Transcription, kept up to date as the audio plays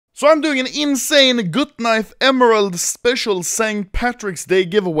So I'm doing an insane Good Knife Emerald special St. Patrick's Day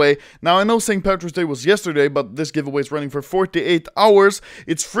giveaway. Now I know St. Patrick's Day was yesterday, but this giveaway is running for 48 hours.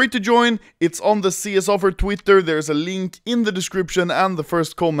 It's free to join, it's on the CS Offer Twitter, there's a link in the description and the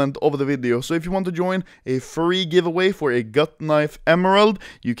first comment of the video. So if you want to join a free giveaway for a Good Knife Emerald,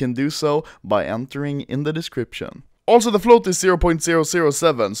 you can do so by entering in the description. Also the float is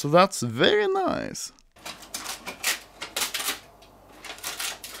 0.007, so that's very nice.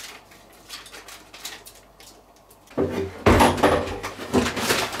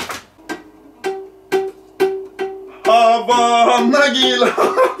 Havana,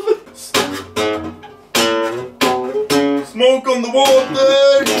 smoke on the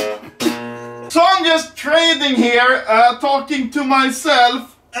water. So I'm just trading here, talking to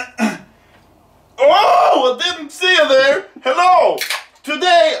myself. Oh, I didn't see you there. Hello.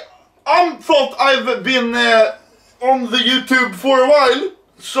 Today I thought I've been on the YouTube for a while,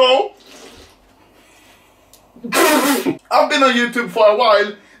 so I've been on YouTube for a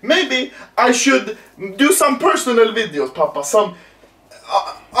while. Maybe I should do some personal videos, Papa, some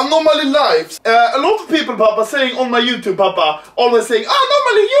Anomaly lives. A lot of people, Papa, saying on my YouTube, Papa, always saying,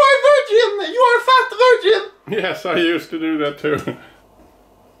 Anomaly, you are virgin, you are fat virgin. Yes, I used to do that too.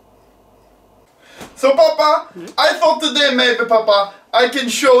 So, Papa, I thought today maybe, Papa, I can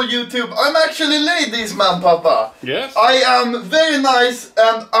show YouTube I'm actually ladies man, Papa. Yes? I am very nice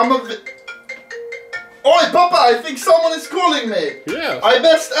and I'm a... Oi, Papa, I think someone is calling me. Yes. I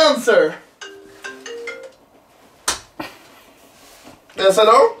best answer. Yes,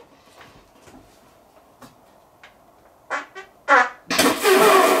 hello?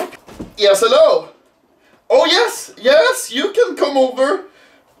 Yes, hello? Oh, yes, yes, you can come over.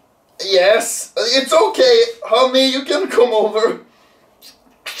 Yes, it's okay, honey, you can come over.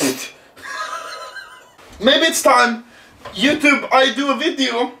 Maybe it's time, YouTube, I do a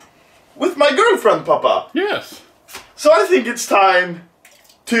video with my girlfriend, Papa. Yes. So I think it's time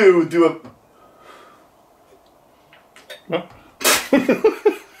to do a... What?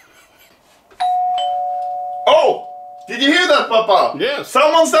 Oh! Did you hear that, Papa? Yes.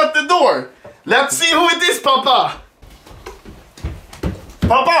 Someone's at the door. Let's see who it is, Papa.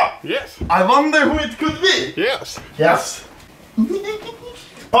 Papa! Yes. I wonder who it could be. Yes. Yes.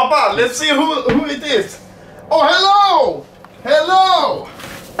 Papa, let's see who it is. Oh, hello! Hello!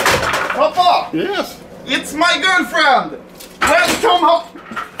 Papa! Yes. It's my girlfriend! Welcome home!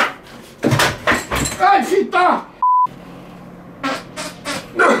 Hey, Fita!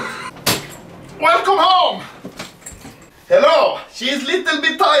 Welcome home! Hello! She is a little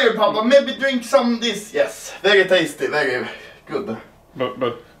bit tired, Papa. Maybe drink some of this. Yes, very tasty, very good.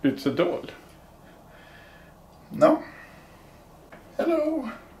 But it's a doll. No? Hello?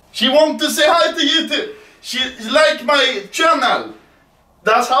 She wants to say hi to you too. She like my channel.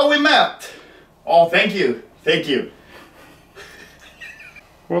 That's how we met. Oh, thank you. Thank you.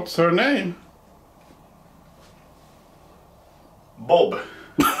 What's her name? Bob.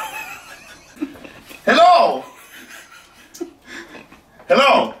 Hello!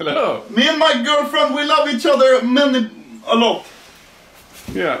 Hello! Hello. Me and my girlfriend, we love each other a lot.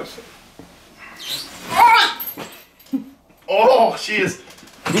 Yes. Ah! Oh, she is...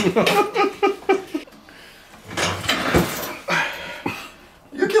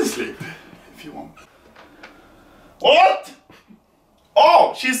 You can sleep if you want. What?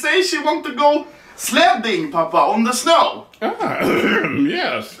 Oh, she says she wants to go sledding, Papa, on the snow. Ah,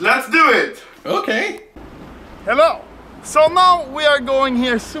 yes. Let's do it. Okay. Hello. So now we are going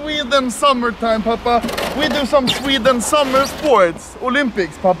here, Sweden summertime, Papa. We do some Sweden summer sports,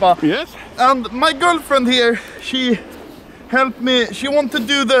 Olympics, Papa. Yes. And my girlfriend here, she helped me. She wants to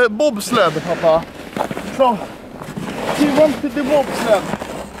do the bobsled, Papa. So she wants to do bobsled.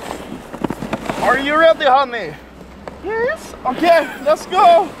 Are you ready, honey? Yes. Okay, let's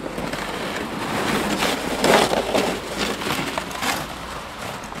go.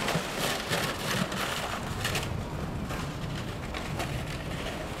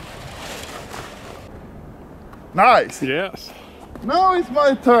 Nice. Yes. Now it's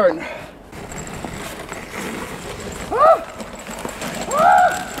my turn. Ah!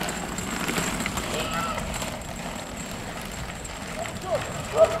 Ah!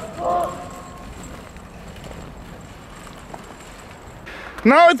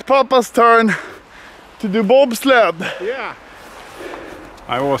 Now it's Papa's turn to do bobsled. Yeah.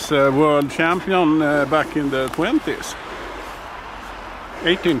 I was a world champion back in the 20s.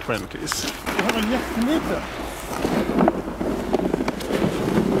 1820s. Det här var jättelite.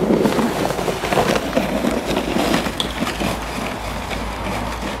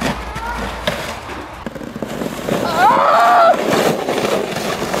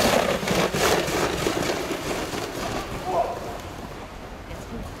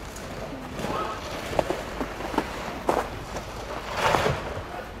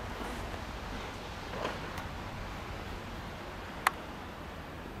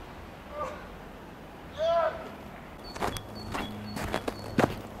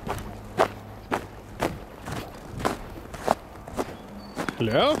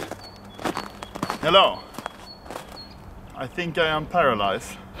 Hello? Hello. I think I am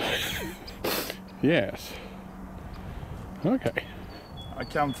paralyzed. Yes. Okay. I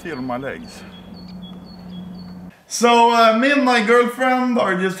can't feel my legs. So me and my girlfriend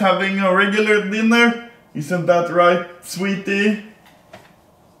are just having a regular dinner. Isn't that right, sweetie?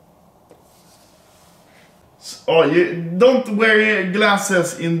 Oh, you don't wear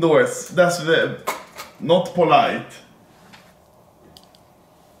glasses indoors. That's not polite.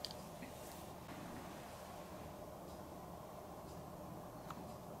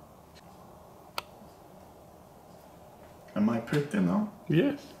 Am I pretty now?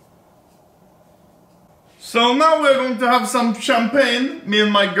 Yes. So now we're going to have some champagne, me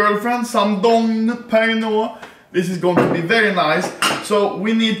and my girlfriend, some Dom Pernod. This is going to be very nice. So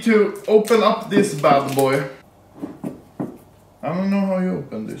we need to open up this bad boy. I don't know how you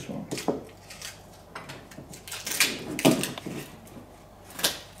open this one.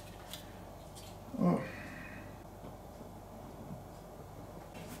 Oh.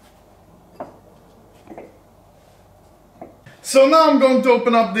 So now I'm going to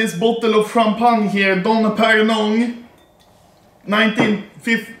open up this bottle of champagne here, Dom Pernod,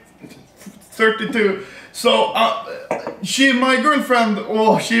 1932. So my girlfriend,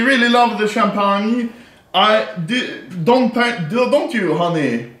 oh, she really loved the champagne. Don't you,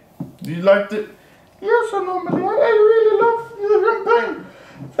 honey? Do you like the? Yes, Anomaly. I really love the champagne.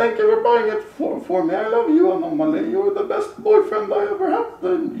 Thank you for buying it for me. I love you, Anomaly. You're the best boyfriend I ever had.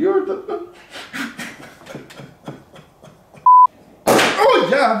 And you're the. Oh,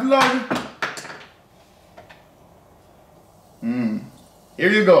 jävlar!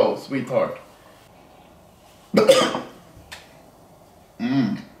 Here you go, sweetheart. That's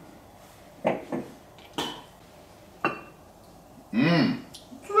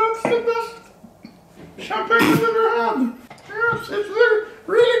the best champagne I've ever had. Yes, it's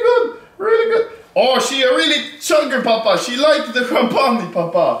really good, really good. Oh, she a really chugger, Papa. She liked the champagne,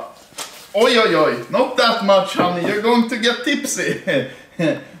 Papa. Oi, oi, oi. Not that much, honey. You're going to get tipsy.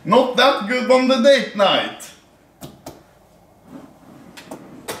 Not that good on the date night.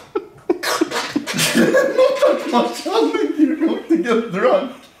 Not that much, honey. You're going to get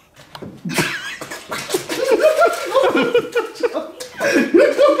drunk.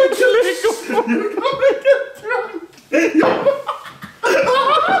 You're gonna get drunk.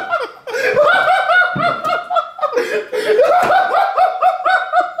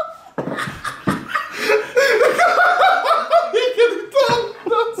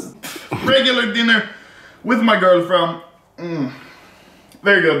 Regular dinner with my girlfriend.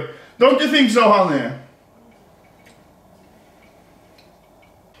 Very good. Don't you think so, honey?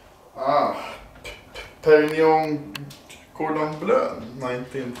 Perignon Cordon Bleu,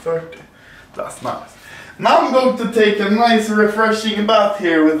 1930. That's nice. Now I'm going to take a nice refreshing bath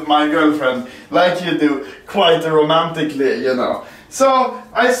here with my girlfriend, like you do, quite romantically, you know. So,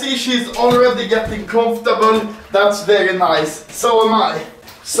 I see she's already getting comfortable. That's very nice. So am I.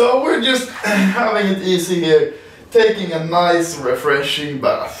 So we're just having it easy here, taking a nice refreshing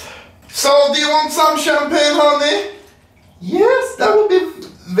bath. So do you want some champagne, honey? Yes, that would be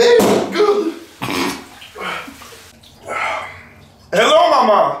very good. Hello,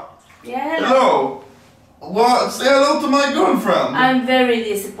 Mama. Yeah, Hello. What? Say hello to my girlfriend. I'm very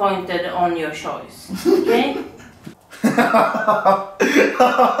disappointed on your choice, okay?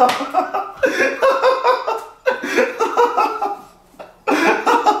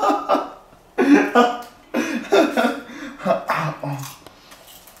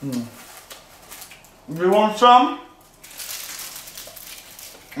 You want some?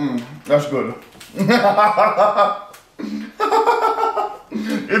 That's good.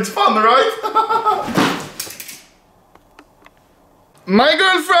 It's fun, right? My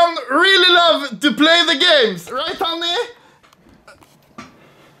girlfriend really loves to play the games, right, honey?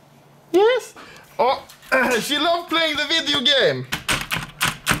 Yes. Oh, she loves playing the video game.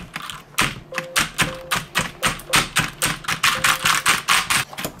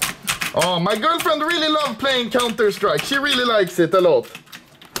 Oh, my girlfriend really loves playing Counter-Strike. She really likes it a lot.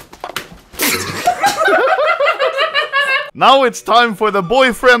 Now it's time for the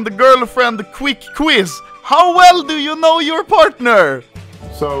boyfriend-girlfriend quick quiz. How well do you know your partner?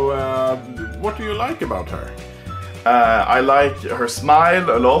 So, what do you like about her? I like her smile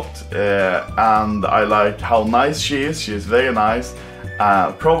a lot, and I like how nice she is. She is very nice.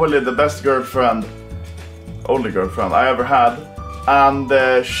 Probably the best girlfriend, only girlfriend I ever had. And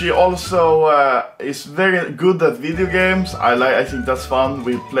she also is very good at video games. I think that's fun.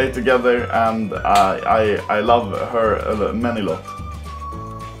 We play together, and I love her many lot.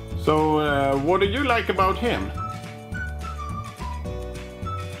 So, what do you like about him?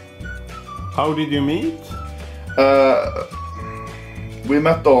 How did you meet? We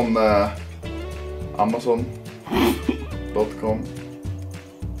met on Amazon.com.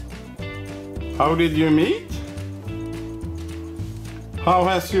 How did you meet? How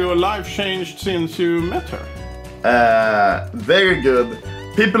has your life changed since you met her? Very good.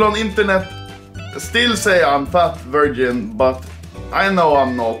 People on internet still say I'm fat virgin, but I know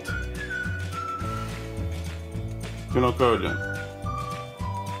I'm not. You're not virgin?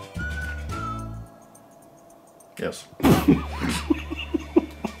 Yes.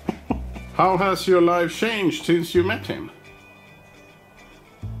 How has your life changed since you met him?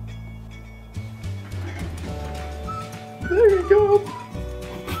 There you go.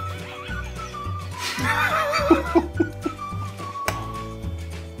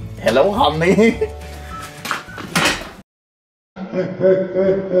 Hello, honey.